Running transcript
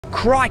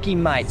Crikey,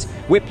 mates,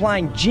 we're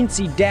playing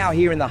Gincy Dow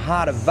here in the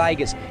heart of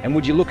Vegas, and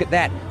would you look at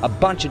that, a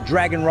bunch of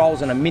dragon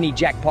rolls and a mini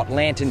jackpot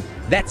lantern.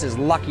 That's as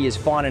lucky as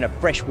finding a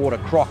freshwater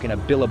croc in a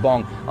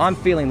billabong. I'm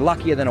feeling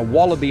luckier than a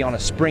wallaby on a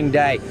spring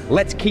day.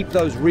 Let's keep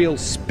those reels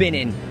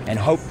spinning and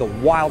hope the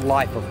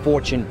wildlife of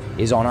fortune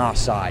is on our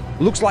side.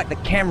 Looks like the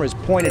camera's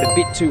pointed a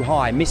bit too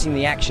high, missing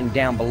the action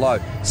down below.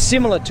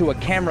 Similar to a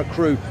camera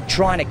crew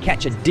trying to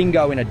catch a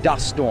dingo in a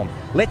dust storm.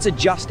 Let's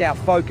adjust our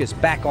focus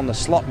back on the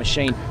slot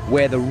machine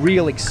where the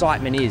real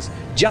excitement is,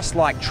 just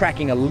like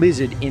tracking a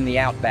lizard in the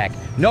outback.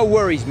 No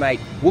worries, mate,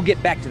 we'll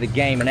get back to the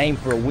game and aim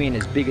for a win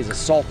as big as a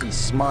salty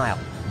smile.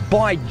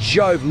 By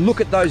Jove,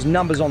 look at those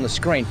numbers on the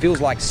screen. Feels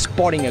like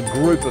spotting a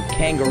group of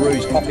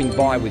kangaroos hopping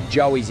by with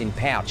joeys in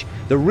pouch.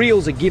 The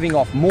reels are giving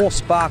off more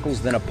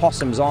sparkles than a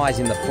possum's eyes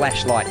in the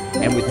flashlight,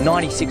 and with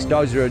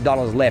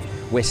 $96 left,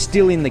 we're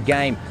still in the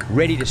game,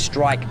 ready to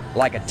strike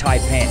like a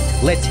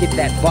taipan. Let's hit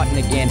that button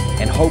again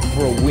and hope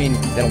for a win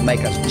that'll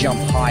make us jump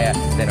higher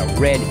than a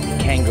red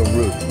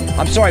kangaroo.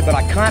 I'm sorry, but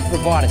I can't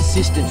provide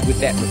assistance with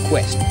that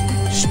request.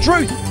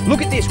 Struth,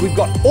 look at this, we've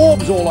got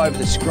orbs all over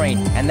the screen,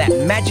 and that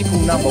magical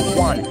number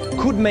 1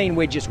 could mean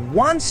we're just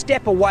one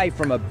step away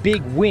from a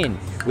big win.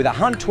 With a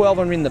hunt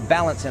 12er in the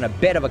balance and a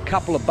bet of a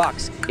couple of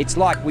bucks, it's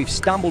like we've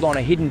stumbled on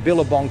a hidden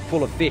billabong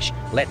full of fish.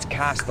 Let's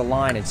cast the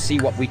line and see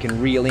what we can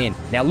reel in.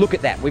 Now look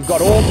at that, we've got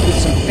orbs with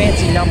some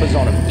fancy numbers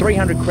on them,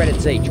 300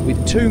 credits each,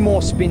 with 2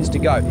 more spins to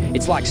go.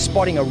 It's like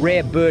spotting a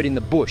rare bird in the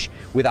bush.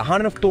 With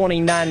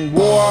 129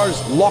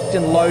 wars locked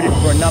and loaded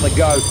for another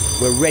go,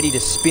 we're ready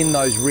to spin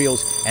those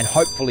reels and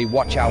hopefully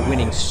watch our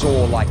winnings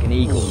soar like an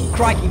eagle.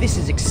 Crikey, this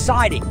is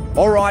exciting.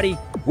 Alrighty,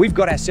 we've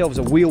got ourselves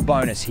a wheel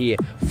bonus here,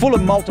 full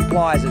of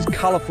multipliers as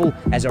colourful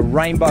as a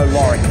rainbow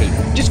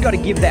lorikeet. Just got to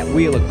give that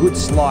wheel a good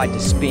slide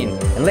to spin,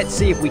 and let's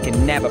see if we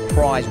can nab a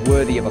prize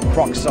worthy of a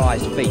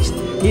croc-sized feast.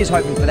 Here's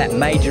hoping for that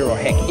major, or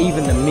heck,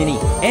 even the mini.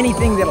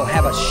 Anything that'll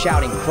have us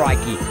shouting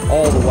crikey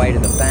all the way to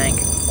the bank.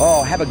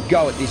 Oh, have a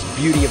go at this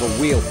beauty of a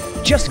wheel,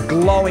 just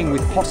glowing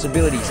with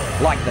possibilities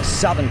like the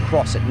Southern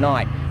Cross at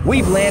night.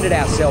 We've landed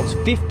ourselves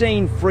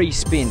 15 free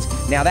spins.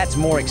 Now that's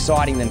more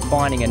exciting than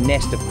finding a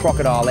nest of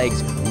crocodile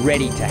eggs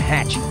ready to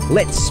hatch.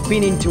 Let's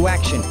spin into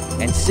action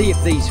and see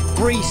if these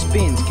free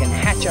spins can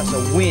hatch us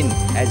a win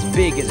as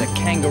big as a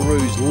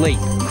kangaroo's leap.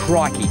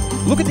 Crikey,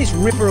 look at this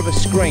ripper of a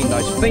screen.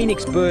 Those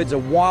phoenix birds are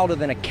wilder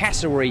than a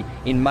cassowary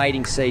in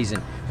mating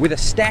season. With a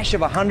stash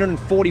of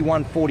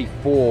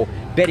 141.44,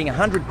 betting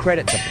 100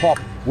 credits a pop,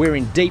 we're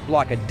in deep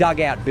like a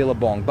dugout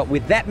billabong. But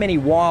with that many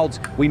wilds,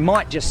 we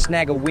might just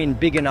snag a win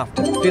big enough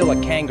to fill a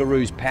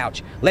kangaroo's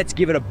pouch. Let's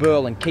give it a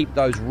burl and keep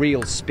those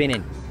reels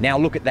spinning. Now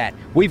look at that.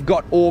 We've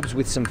got orbs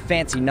with some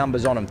fancy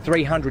numbers on them,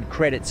 300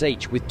 credits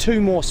each, with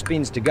 2 more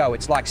spins to go.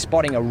 It's like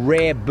spotting a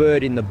rare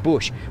bird in the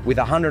bush. With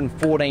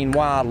 114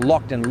 wild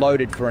locked and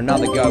loaded for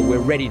another go, we're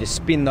ready to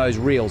spin those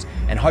reels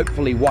and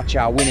hopefully watch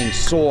our winnings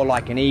soar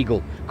like an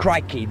eagle.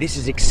 Crikey, this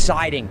is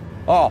exciting.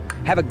 Oh,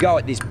 have a go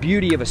at this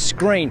beauty of a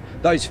screen.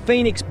 Those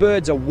phoenix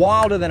birds are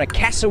wilder than a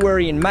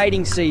cassowary in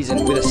mating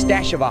season. With a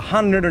stash of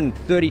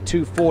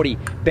 132.40,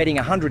 betting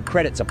 100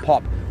 credits a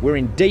pop, we're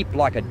in deep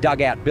like a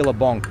dugout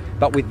billabong.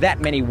 But with that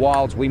many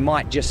wilds, we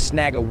might just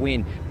snag a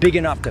win big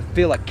enough to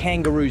fill a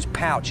kangaroo's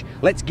pouch.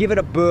 Let's give it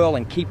a burl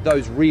and keep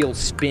those reels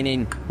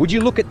spinning. Would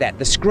you look at that?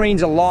 The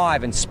screen's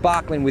alive and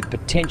sparkling with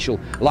potential,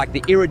 like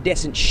the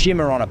iridescent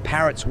shimmer on a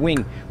parrot's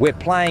wing. We're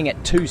playing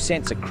at 2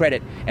 cents a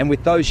credit, and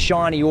with those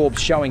shiny orbs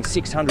showing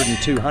 600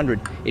 and 200,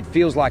 it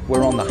feels like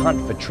we're on the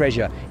hunt for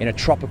treasure in a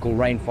tropical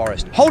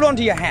rainforest. Hold on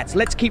to your hats.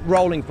 Let's keep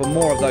rolling for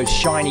more of those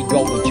shiny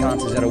golden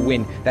chances at a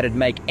win that'd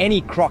make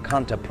any croc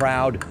hunter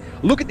proud.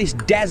 Look at this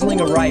dazzling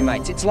array,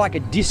 mates. It's like a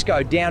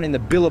disco down in the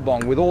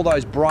billabong with all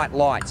those bright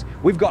lights.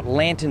 We've got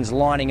lanterns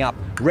lining up,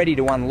 ready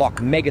to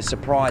unlock mega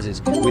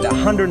surprises. With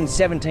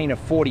 117 of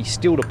 40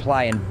 still to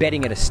play and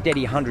betting at a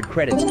steady 100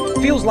 credits.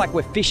 Feels like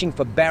we're fishing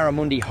for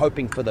barramundi,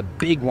 hoping for the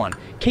big one.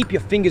 Keep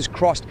your fingers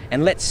crossed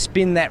and let's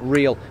spin that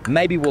reel.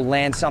 Maybe we'll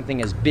land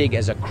something as big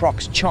as a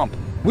croc's chomp.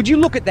 Would you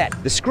look at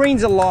that? The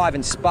screen's alive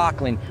and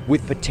sparkling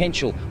with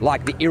potential,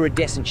 like the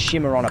iridescent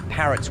shimmer on a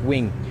parrot's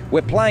wing.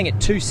 We're playing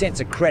at 2 cents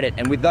a credit,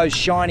 and with those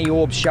shiny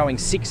orbs showing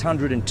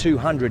 600 and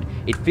 200,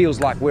 it feels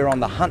like we're on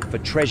the hunt for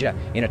treasure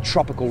in a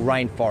tropical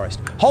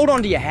rainforest. Hold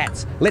on to your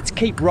hats. Let's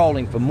keep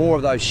rolling for more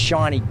of those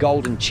shiny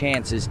golden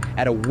chances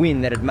at a win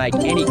that'd make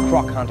any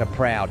croc hunter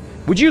proud.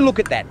 Would you look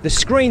at that? The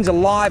screen's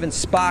alive and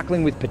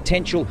sparkling with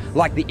potential,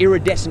 like the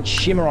iridescent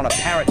shimmer on a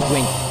parrot's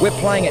wing. We're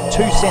playing at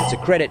 2 cents a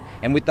credit,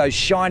 and with those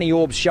shiny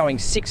orbs showing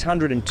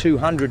 600 and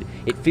 200,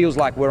 it feels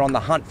like we're on the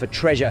hunt for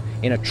treasure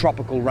in a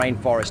tropical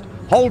rainforest.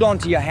 Hold on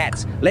to your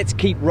hats. Let's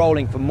keep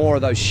rolling for more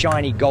of those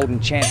shiny golden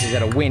chances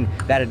at a win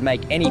that'd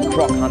make any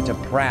croc hunter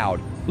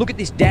proud. Look at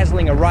this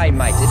dazzling array,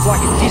 mates. It's like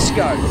a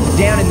disco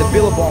down in the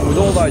billabong with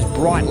all those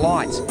bright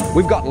lights.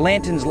 We've got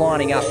lanterns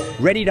lining up,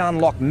 ready to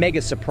unlock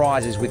mega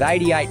surprises with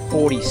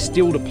 88.40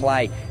 still to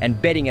play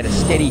and betting at a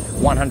steady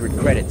 100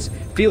 credits.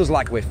 Feels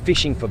like we're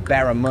fishing for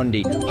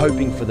barramundi,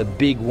 hoping for the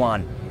big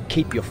one.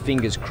 keep your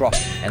fingers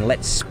crossed and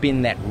let's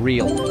spin that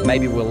reel.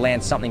 Maybe we'll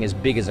land something as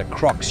big as a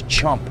croc's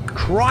chomp.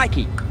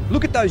 Crikey!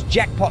 Look at those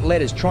jackpot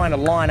letters trying to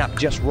line up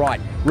just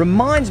right.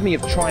 Reminds me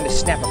of trying to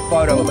snap a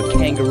photo of a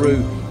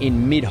kangaroo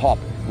in mid-hop.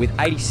 With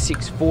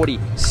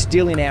 86.40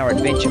 still in our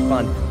adventure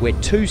fund, we're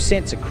 2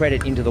 cents a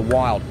credit into the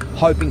wild,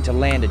 hoping to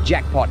land a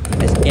jackpot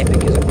as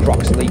epic as a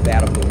croc's leap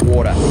out of the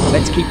water.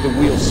 Let's keep the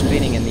wheels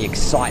spinning and the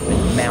excitement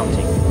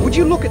mounting. Would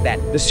you look at that?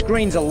 The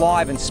screen's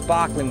alive and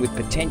sparkling with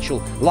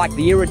potential, like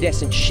the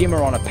iridescent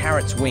shimmer on a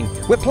parrot's wing.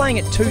 We're playing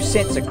at 2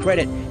 cents a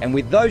credit, and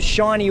with those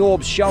shiny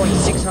orbs showing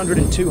 600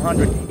 and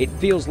 200, it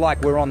feels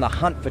like we're on the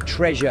hunt for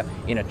treasure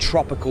in a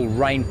tropical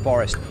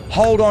rainforest.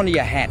 Hold on to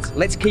your hats.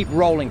 Let's keep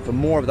rolling for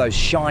more of those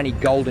shiny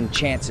golden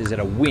chances at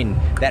a win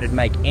that'd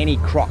make any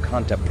croc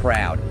hunter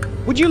proud.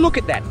 Would you look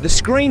at that? The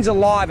screen's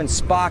alive and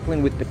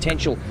sparkling with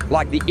potential,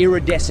 like the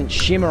iridescent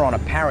shimmer on a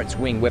parrot's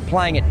wing. We're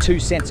playing at 2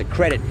 cents a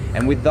credit,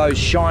 and with those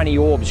shiny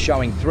orbs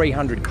showing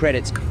 300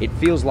 credits, it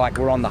feels like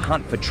we're on the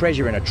hunt for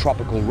treasure in a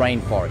tropical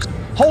rainforest.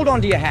 Hold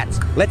on to your hats.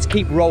 Let's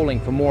keep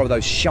rolling for more of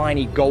those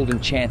shiny golden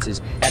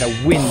chances at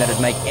a win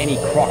that'd make any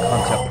croc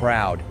hunter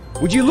proud.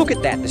 Would you look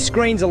at that? The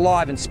screen's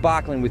alive and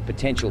sparkling with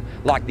potential,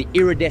 like the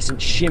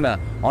iridescent shimmer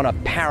on a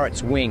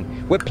parrot's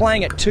wing. We're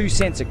playing at 2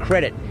 cents a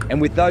credit,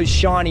 and with those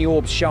shiny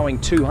orbs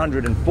showing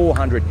 200 and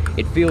 400,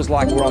 it feels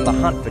like we're on the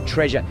hunt for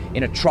treasure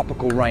in a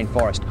tropical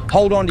rainforest.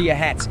 Hold on to your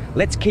hats.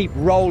 Let's keep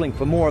rolling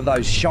for more of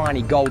those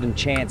shiny golden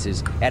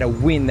chances at a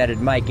win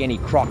that'd make any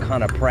croc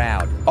hunter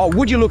proud. Oh,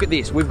 would you look at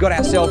this? We've got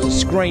ourselves a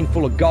screen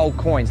full of gold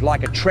coins,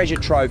 like a treasure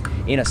trove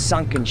in a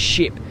sunken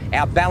ship.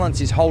 Our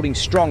balance is holding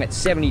strong at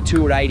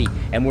 72 at 80,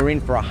 and we're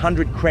in for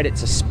 100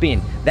 credits a spin.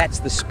 That's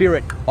the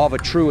spirit of a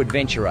true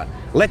adventurer.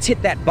 Let's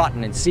hit that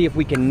button and see if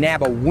we can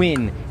nab a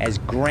win as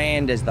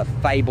grand as the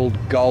fabled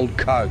Gold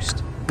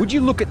Coast. Would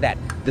you look at that?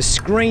 The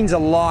screen's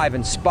alive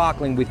and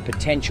sparkling with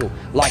potential,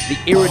 like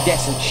the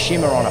iridescent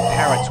shimmer on a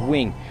parrot's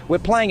wing. We're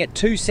playing at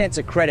 2 cents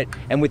a credit,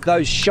 and with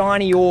those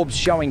shiny orbs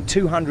showing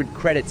 200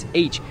 credits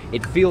each,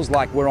 it feels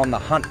like we're on the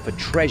hunt for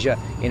treasure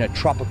in a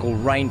tropical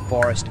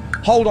rainforest.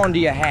 Hold on to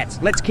your hats.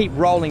 Let's keep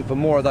rolling for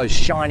more of those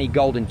shiny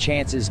golden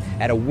chances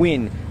at a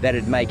win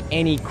that'd make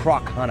any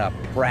croc hunter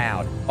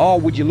proud. Oh,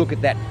 would you look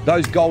at that?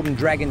 Those golden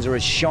dragons are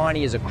as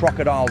shiny as a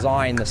crocodile's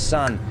eye in the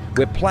sun.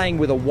 We're playing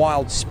with a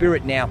wild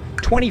spirit now.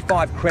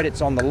 25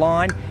 credits on the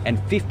line and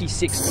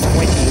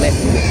 56.20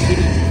 left in the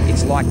kitty.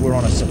 It's like we're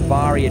on a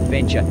safari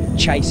adventure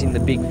chasing the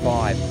big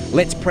five.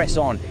 Let's press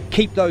on,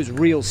 keep those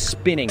reels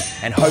spinning,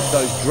 and hope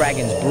those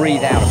dragons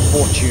breathe out of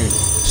fortune.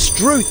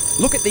 Struth,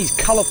 look at these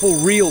colourful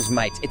reels,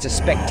 mates. It's a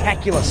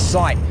spectacular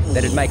sight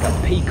that'd make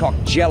a peacock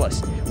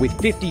jealous. With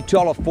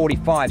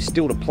 $50.45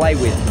 still to play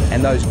with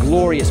and those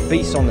glorious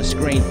beasts on the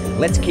screen,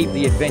 let's keep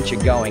the adventure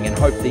going and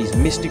hope these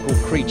mystical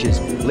creatures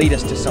lead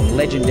us to some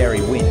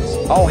legendary wins.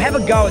 Oh, have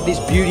a go at this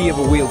beauty of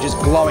a wheel, just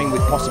glowing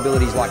with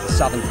possibilities like the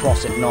Southern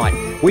Cross at night.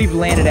 We've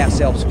landed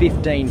ourselves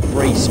 15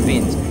 free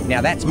spins.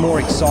 Now that's more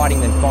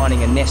exciting than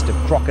finding a nest of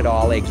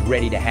crocodile eggs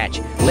ready to hatch.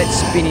 Let's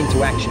spin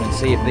into action and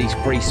see if these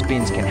free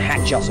spins can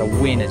hatch us a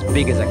win as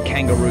big as a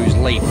kangaroo's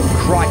leap.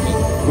 Crikey,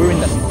 we're in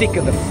the thick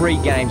of the free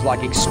games,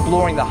 like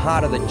exploring the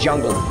heart of the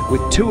jungle.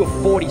 With 2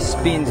 of 40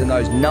 spins and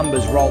those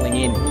numbers rolling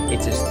in,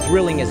 it's as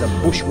thrilling as a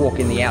bushwalk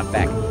in the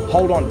outback.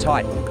 Hold on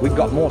tight, we've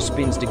got more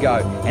spins to go,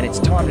 and it's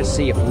time to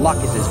see if luck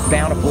is as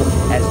bountiful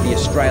as the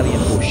Australian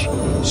bush.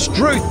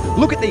 Struth,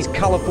 look at these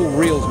colourful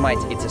reels,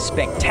 mates. It's a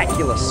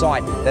spectacular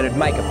sight that'd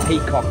make a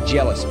peacock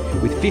jealous.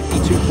 With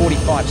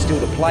 52.45 still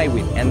to play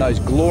with and those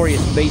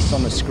glorious beasts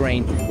on the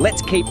screen,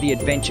 let's keep the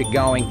adventure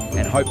going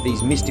and hope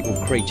these mystical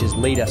creatures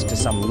lead us to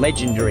some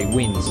legendary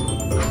wins.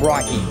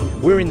 Crikey,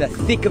 we're in the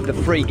thick of the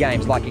free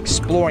games, like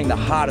exploring the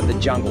heart of the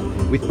jungle.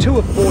 With 2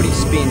 of 40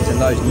 spins and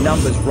those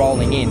numbers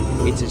rolling in,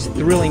 it's as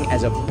thrilling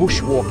as a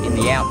bushwalk in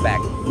the outback.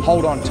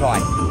 Hold on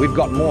tight, we've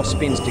got more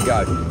spins to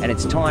go, and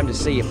it's time to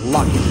see if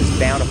luck is as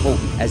bountiful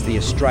as the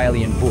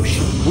Australian bush.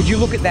 Would you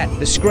look at that?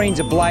 The screen's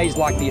ablaze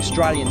like the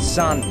Australian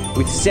sun,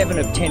 with 7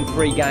 of 10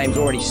 free games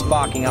already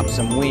sparking up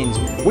some wins.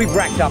 We've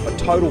racked up a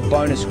total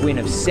bonus win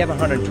of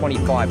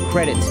 725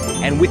 credits,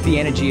 and with the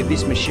energy of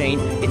this machine,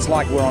 it's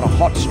like we're on a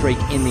hot streak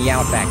in the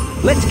outback.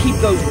 Let's keep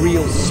those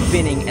reels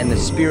spinning and the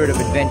spirit of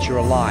adventure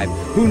alive.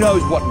 Who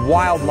knows what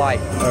wild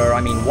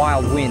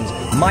winds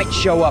might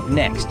show up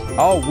next.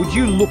 Oh, would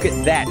you look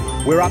at that?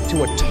 We're up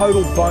to a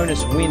total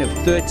bonus win of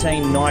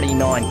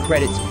 13.99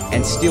 credits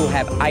and still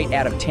have 8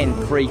 out of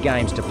 10 free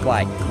games to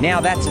play. Now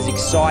that's as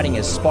exciting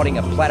as spotting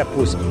a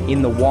platypus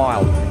in the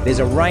wild. There's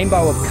a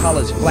rainbow of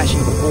colours flashing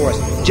before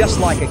us, just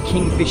like a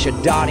kingfisher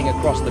darting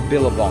across the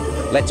billabong.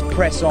 Let's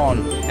press on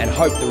and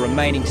hope the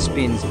remaining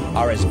spins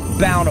are as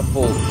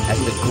bountiful as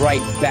the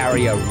Great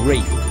Barrier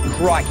Reef.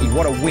 Crikey,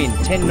 what a win.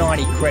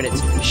 1090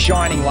 credits,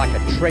 shining like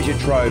a treasure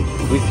trove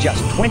with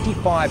just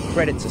 25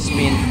 credits a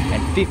spin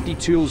and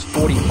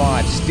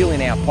 52.45 still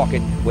in our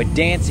pocket. We're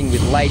dancing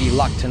with Lady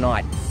Luck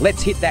tonight.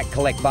 Let's hit that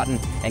collect button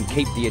and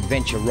keep the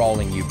adventure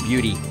rolling, you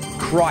beauty.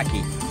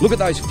 crikey. Look at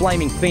those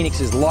flaming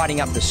phoenixes lighting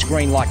up the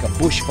screen like a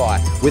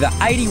bushfire. With an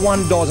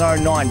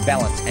 $81.09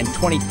 balance and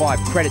 25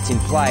 credits in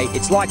play,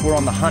 it's like we're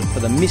on the hunt for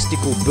the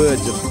mystical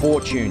birds of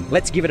fortune.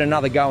 Let's give it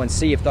another go and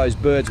see if those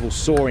birds will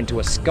soar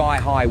into a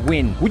sky-high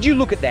win. Would you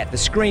look at that? The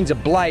screen's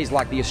ablaze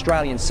like the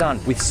Australian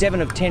sun. With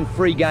 7 of 10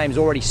 free games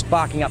already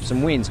sparking up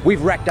some wins,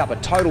 we've racked up a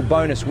total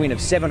bonus win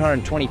of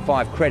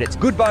 725 credits.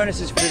 Good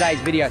bonuses for today's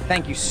video.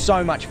 Thank you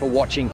so much for watching.